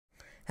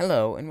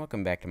Hello and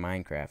welcome back to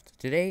Minecraft.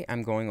 Today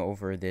I'm going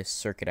over this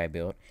circuit I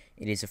built.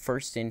 It is a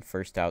first in,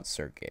 first out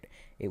circuit.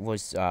 It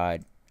was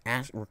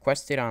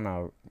requested on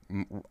a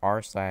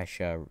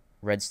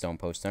r/redstone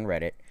post on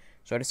Reddit,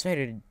 so I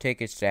decided to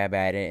take a stab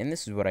at it, and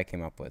this is what I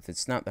came up with.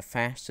 It's not the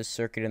fastest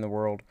circuit in the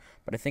world,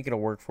 but I think it'll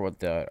work for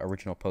what the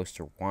original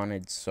poster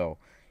wanted, so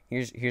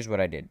here's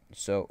what I did.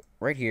 So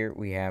right here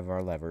we have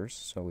our levers,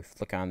 so we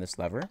flick on this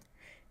lever.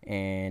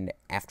 And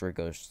after it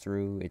goes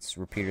through its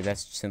repeater,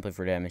 that's simply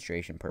for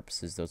demonstration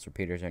purposes. Those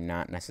repeaters are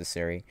not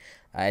necessary.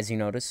 As you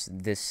notice,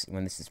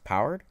 when this is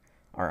powered,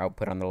 our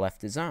output on the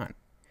left is on.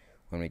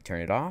 When we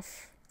turn it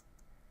off,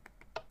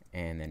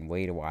 and then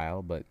wait a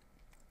while, but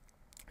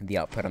the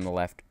output on the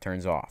left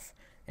turns off.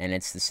 And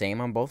it's the same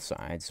on both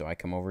sides, so I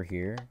come over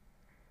here,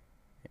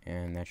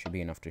 and that should be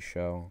enough to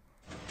show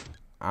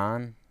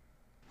on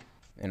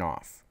and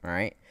off,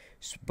 alright?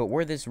 But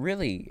where this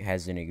really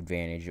has an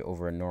advantage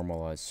over a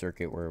normal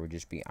circuit where it would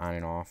just be on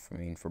and off,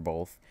 for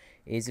both,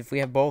 is if we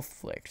have both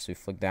flicked. So we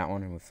flick that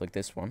one and we flick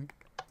this one.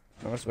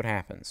 Notice what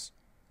happens.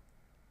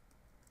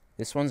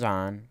 This one's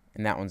on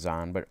and that one's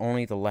on, but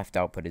only the left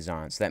output is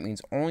on. So that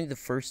means only the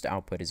first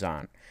output is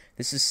on.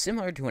 This is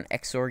similar to an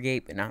XOR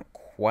gate, but not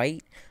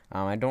quite.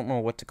 I don't know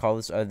what to call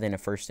this other than a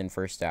first in,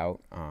 first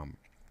out.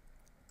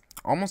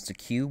 Almost a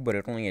queue, but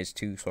it only has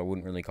two, so I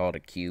wouldn't really call it a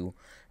queue.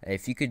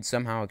 If you could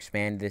somehow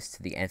expand this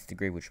to the nth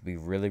degree, which would be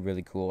really,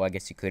 really cool, I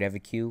guess you could have a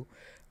queue.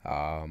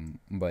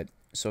 But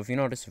so if you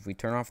notice, if we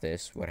turn off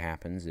this, what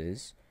happens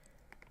is,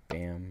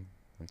 bam,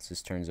 once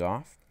this turns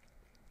off,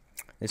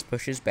 this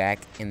pushes back,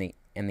 and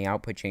the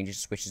output changes,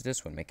 switches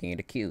this one, making it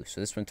a queue.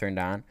 So this one turned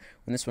on.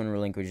 When this one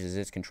relinquishes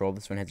its control,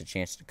 this one has a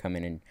chance to come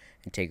in and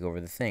take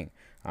over the thing.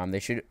 They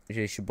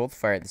should both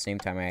fire at the same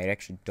time. I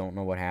actually don't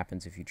know what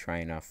happens if you try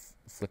enough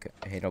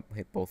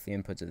hit both the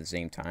inputs at the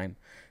same time.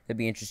 That'd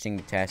be interesting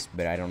to test,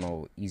 but I don't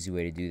know an easy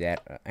way to do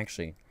that.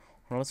 Actually,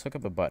 well, let's hook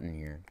up a button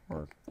here,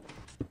 or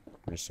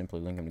just simply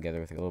link them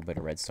together with a little bit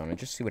of redstone and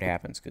just see what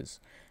happens.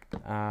 Because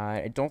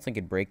I don't think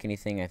it'd break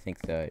anything. I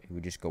think that it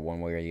would just go one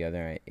way or the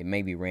other. It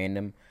may be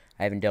random.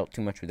 I haven't dealt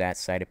too much with that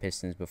side of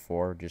pistons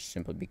before, just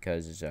simply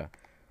because there's a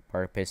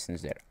part of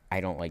pistons that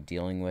I don't like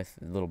dealing with,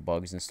 little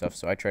bugs and stuff.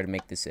 So I try to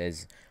make this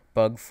as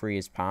bug-free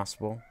as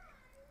possible.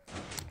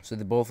 So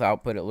the both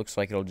output, it looks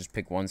like it'll just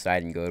pick one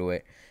side and go to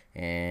it.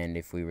 And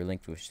if we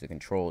relinquish the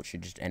control, it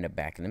should just end up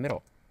back in the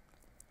middle.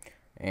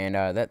 And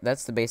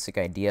that's the basic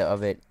idea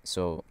of it.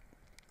 So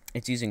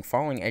it's using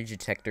falling edge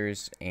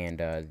detectors,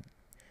 and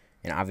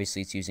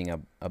obviously it's using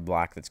a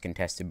block that's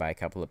contested by a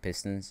couple of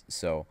pistons.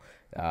 So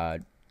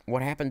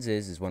what happens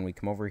is when we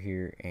come over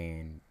here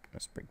and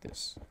let's break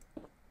this.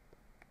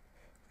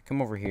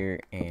 Come over here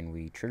and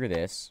we trigger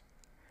this.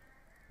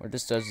 What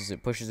this does is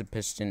it pushes a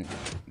piston,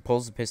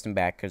 pulls the piston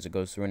back because it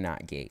goes through a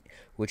NOT gate,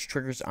 which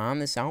triggers on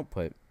this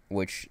output,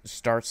 which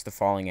starts the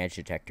falling edge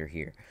detector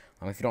here.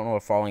 If you don't know what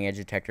a falling edge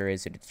detector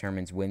is, it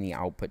determines when the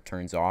output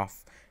turns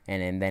off,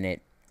 and then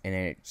it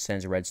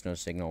sends a redstone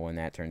signal when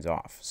that turns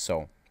off.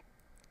 So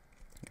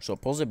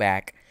it pulls it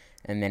back,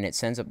 and then it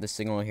sends up the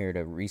signal here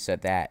to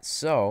reset that.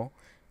 So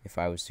if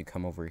I was to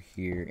come over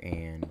here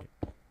and,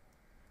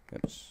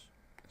 oops,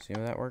 see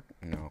how that worked?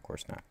 No, of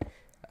course not.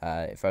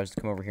 If I was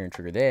to come over here and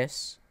trigger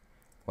this,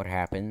 what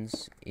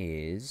happens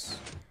is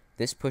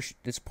this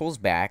pulls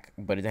back,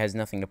 but it has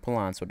nothing to pull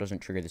on, so it doesn't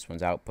trigger this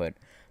one's output.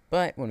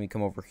 But when we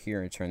come over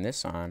here and turn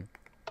this on,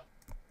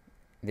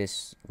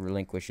 this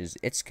relinquishes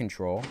its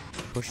control,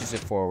 pushes it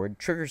forward,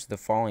 triggers the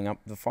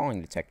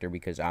falling detector,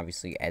 because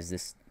obviously as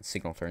this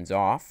signal turns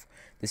off,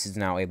 this is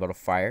now able to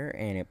fire,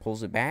 and it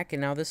pulls it back,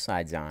 and now this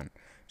side's on.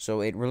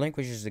 So it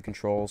relinquishes the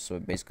control, so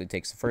it basically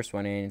takes the first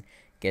one in,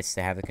 gets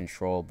to have the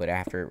control, but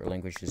after it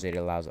relinquishes it, it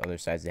allows other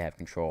sides to have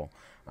control.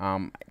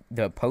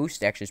 The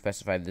post actually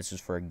specified this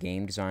was for a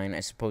game design. I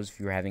suppose if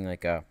you were having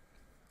like a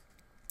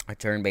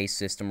turn-based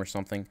system or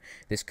something,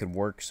 this could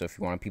work. So if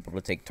you wanted people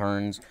to take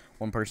turns,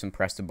 one person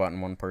pressed a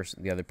button,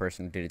 the other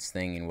person did its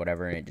thing and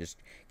whatever, and it just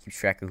keeps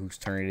track of whose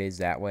turn it is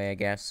that way, I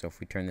guess. So if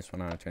we turn this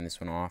one on and turn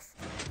this one off,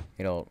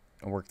 it'll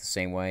work the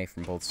same way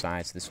from both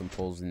sides. This one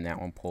pulls and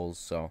that one pulls.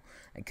 So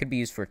it could be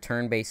used for a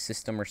turn-based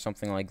system or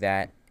something like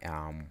that.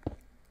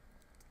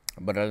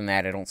 But other than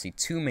that, I don't see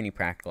too many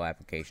practical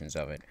applications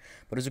of it.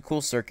 But it's a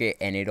cool circuit,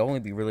 and it'd only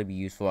really be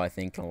useful, I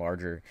think, in a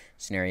larger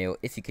scenario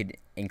if you could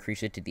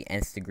increase it to the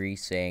nth degree,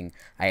 saying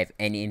I have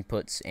n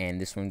inputs, and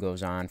this one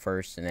goes on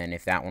first, and then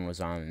if that one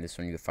was on, then this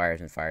one fires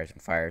and fires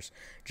and fires,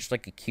 just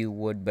like a queue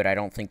would. But I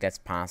don't think that's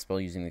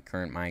possible using the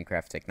current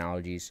Minecraft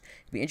technologies.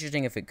 It'd be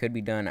interesting if it could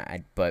be done,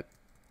 but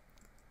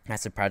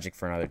that's a project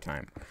for another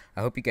time. I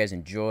hope you guys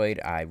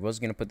enjoyed. I was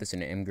going to put this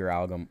in an Imgur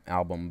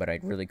album, but I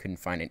really couldn't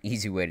find an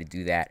easy way to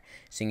do that,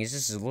 seeing as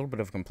this is a little bit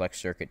of a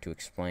complex circuit to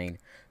explain.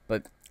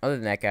 But other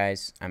than that,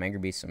 guys, I'm Angry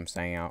Beast. I'm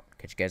signing out.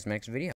 Catch you guys in the next video.